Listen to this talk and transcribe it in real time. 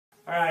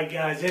Alright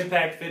guys,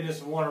 Impact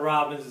Fitness with Warner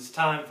Robins. It's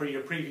time for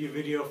your preview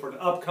video for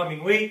the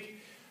upcoming week.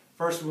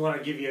 First we want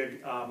to give you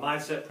a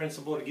mindset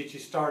principle to get you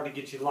started,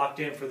 to get you locked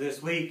in for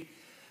this week.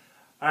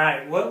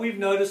 Alright, what we've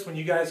noticed when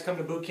you guys come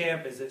to boot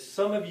camp is that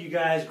some of you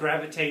guys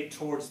gravitate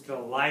towards the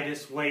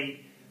lightest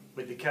weight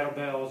with the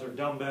kettlebells or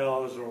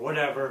dumbbells or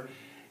whatever.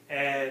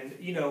 And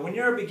you know, when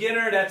you're a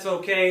beginner, that's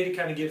okay to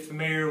kind of get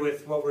familiar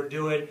with what we're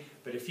doing.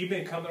 But if you've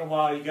been coming a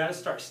while, you got to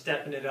start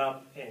stepping it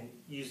up and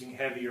using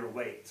heavier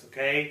weights,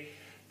 okay?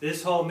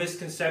 This whole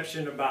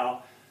misconception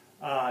about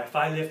if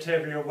I lift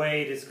heavier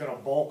weight, it's going to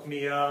bulk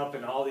me up,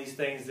 and all these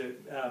things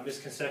that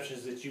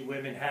misconceptions that you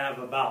women have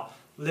about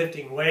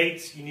lifting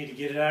weights, you need to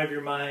get it out of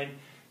your mind,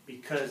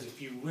 because if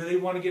you really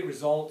want to get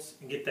results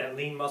and get that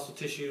lean muscle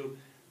tissue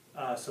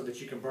so that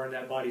you can burn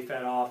that body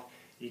fat off,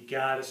 you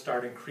got to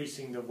start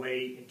increasing the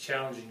weight and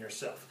challenging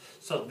yourself.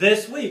 So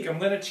this week I'm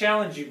going to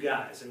challenge you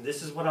guys, and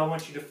this is what I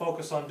want you to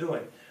focus on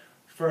doing.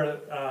 For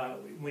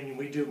when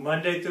we do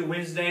Monday through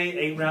Wednesday,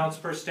 8 rounds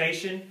per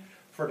station.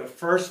 For the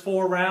first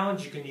 4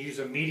 rounds, you can use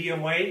a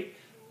medium weight,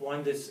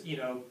 one that's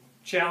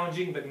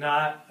challenging but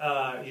not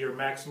your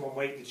maximum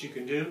weight that you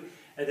can do.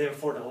 And then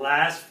for the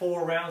last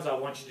 4 rounds, I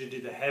want you to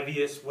do the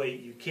heaviest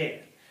weight you can.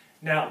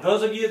 Now,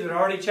 those of you that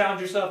already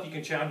challenge yourself, you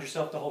can challenge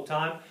yourself the whole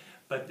time.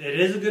 But it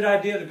is a good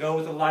idea to go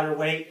with a lighter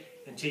weight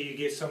until you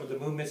get some of the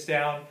movements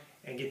down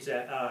and get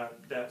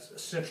that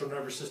central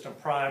nervous system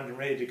primed and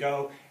ready to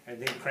go,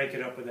 and then crank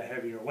it up with a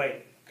heavier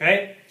weight.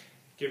 Okay?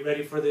 Get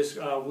ready for this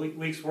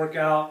week's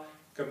workout.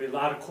 It's going to be a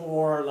lot of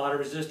core, a lot of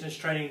resistance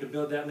training to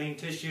build that lean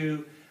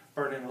tissue,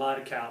 burning a lot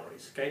of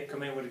calories. Okay?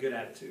 Come in with a good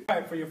attitude. All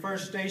right, for your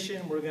first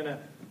station, we're going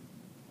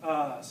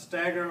to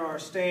stagger our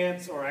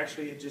stance, or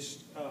actually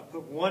just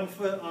put one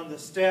foot on the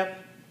step.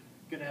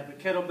 You're going to have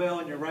the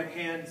kettlebell in your right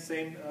hand,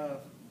 same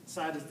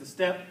side as the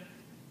step.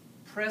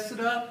 Press it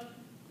up.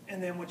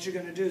 And then what you're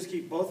going to do is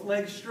keep both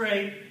legs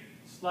straight,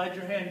 slide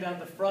your hand down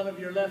the front of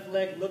your left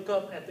leg, look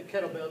up at the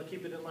kettlebell to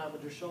keep it in line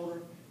with your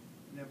shoulder,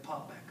 and then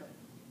pop back up.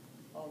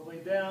 All the way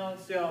down,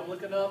 see how I'm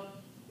looking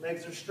up?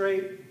 Legs are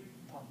straight,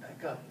 pop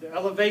back up. The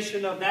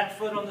elevation of that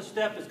foot on the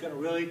step is going to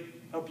really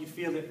help you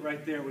feel it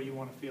right there where you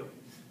want to feel it.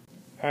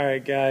 All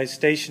right guys,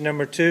 station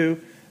number 2,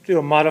 do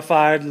a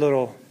modified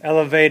little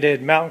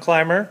elevated mountain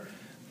climber,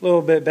 a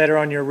little bit better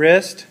on your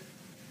wrist.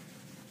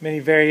 Many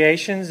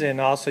variations,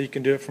 and also you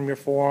can do it from your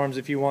forearms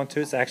if you want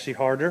to. It's actually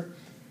harder.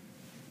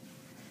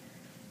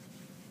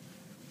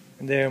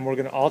 And then we're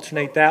going to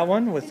alternate that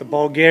one with the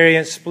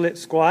Bulgarian split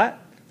squat.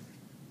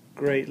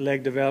 Great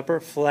leg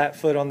developer. Flat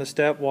foot on the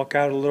step, walk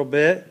out a little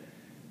bit,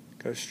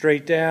 go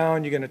straight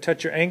down. You're going to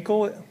touch your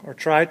ankle, or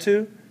try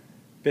to.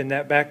 Bend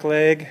that back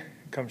leg,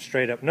 come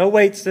straight up. No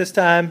weights this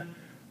time.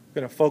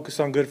 We're going to focus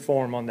on good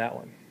form on that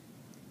one.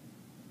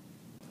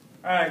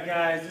 Alright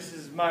guys, this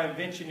is my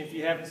invention. If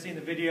you haven't seen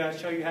the video, I'll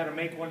show you how to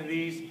make one of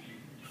these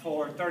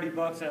for 30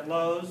 bucks at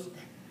Lowe's.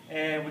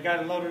 And we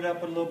got it loaded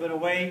up with a little bit of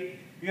weight.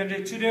 You're going to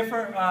do 2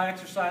 different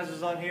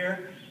exercises on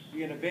here.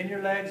 You're going to bend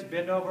your legs,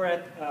 bend over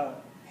at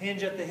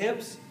hinge at the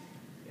hips,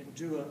 and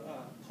do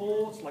a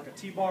pull. It's like a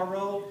T-bar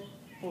row.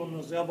 Pulling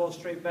those elbows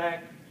straight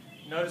back.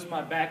 Notice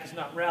my back is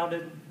not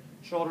rounded.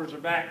 Shoulders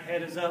are back,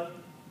 head is up,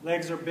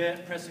 legs are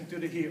bent, pressing through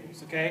the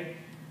heels. Okay?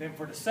 Then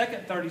for the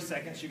second 30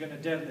 seconds, you're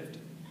going to deadlift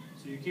it.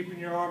 So you're keeping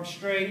your arms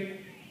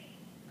straight,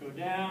 go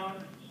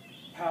down,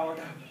 powered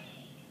up,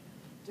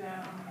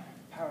 down,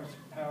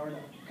 powered up,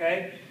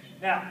 okay?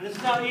 Now, this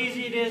is how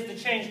easy it is to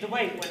change the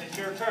weight when it's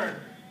your turn.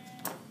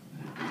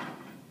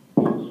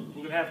 We're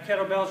going to have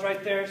kettlebells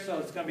right there, so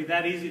it's going to be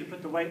that easy to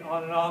put the weight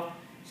on and off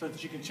so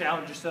that you can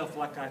challenge yourself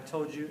like I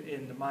told you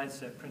in the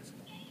mindset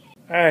principle.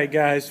 All right,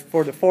 guys,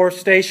 for the 4th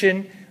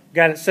station, we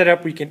got it set up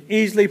where you can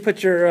easily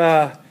put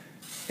your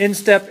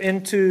instep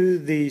into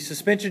the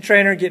suspension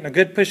trainer, getting a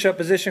good push-up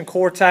position,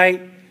 core tight.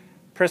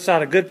 Press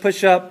out a good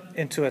push-up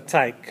into a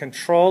tight.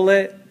 Control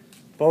it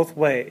both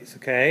ways,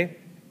 okay?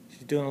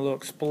 She's doing a little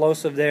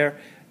explosive there.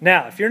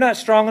 Now, if you're not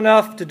strong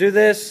enough to do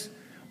this,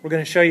 we're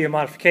going to show you a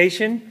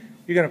modification.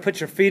 You're going to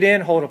put your feet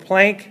in, hold a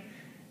plank,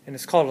 and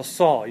it's called a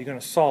saw. You're going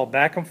to saw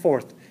back and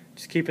forth,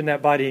 just keeping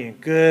that body in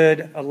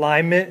good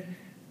alignment,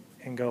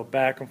 and go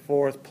back and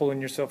forth, pulling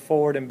yourself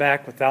forward and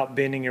back without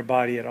bending your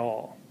body at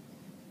all.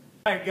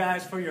 Alright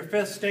guys, for your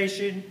 5th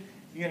station,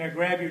 you're going to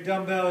grab your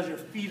dumbbells, your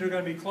feet are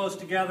going to be close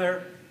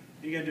together.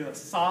 You're going to do a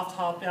soft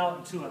hop out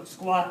into a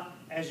squat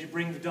as you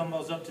bring the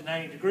dumbbells up to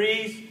 90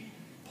 degrees.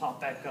 Pop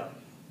back up.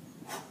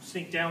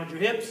 Sink down with your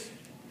hips,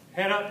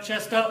 head up,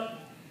 chest up,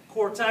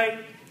 core tight.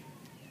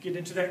 Get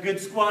into that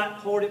good squat,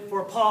 hold it for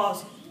a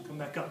pause, come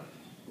back up.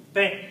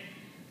 Bam,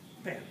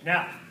 bam.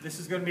 Now, this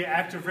is going to be an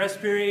active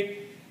rest period.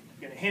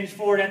 You're going to hinge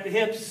forward at the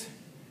hips,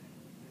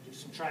 do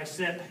some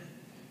tricep.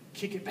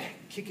 Kick it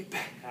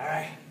back, all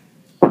right?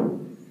 All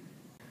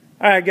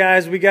right,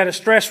 guys, we got a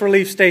stress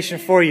relief station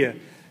for you.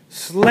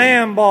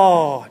 Slam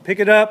ball. Pick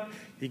it up.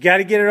 You got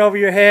to get it over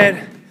your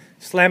head.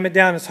 Slam it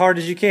down as hard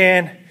as you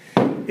can.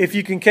 If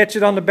you can catch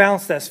it on the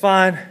bounce, that's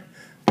fine.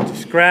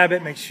 Just grab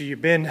it. Make sure you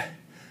bend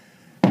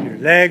your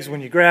legs when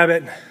you grab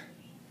it.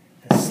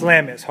 And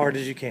slam it as hard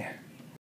as you can.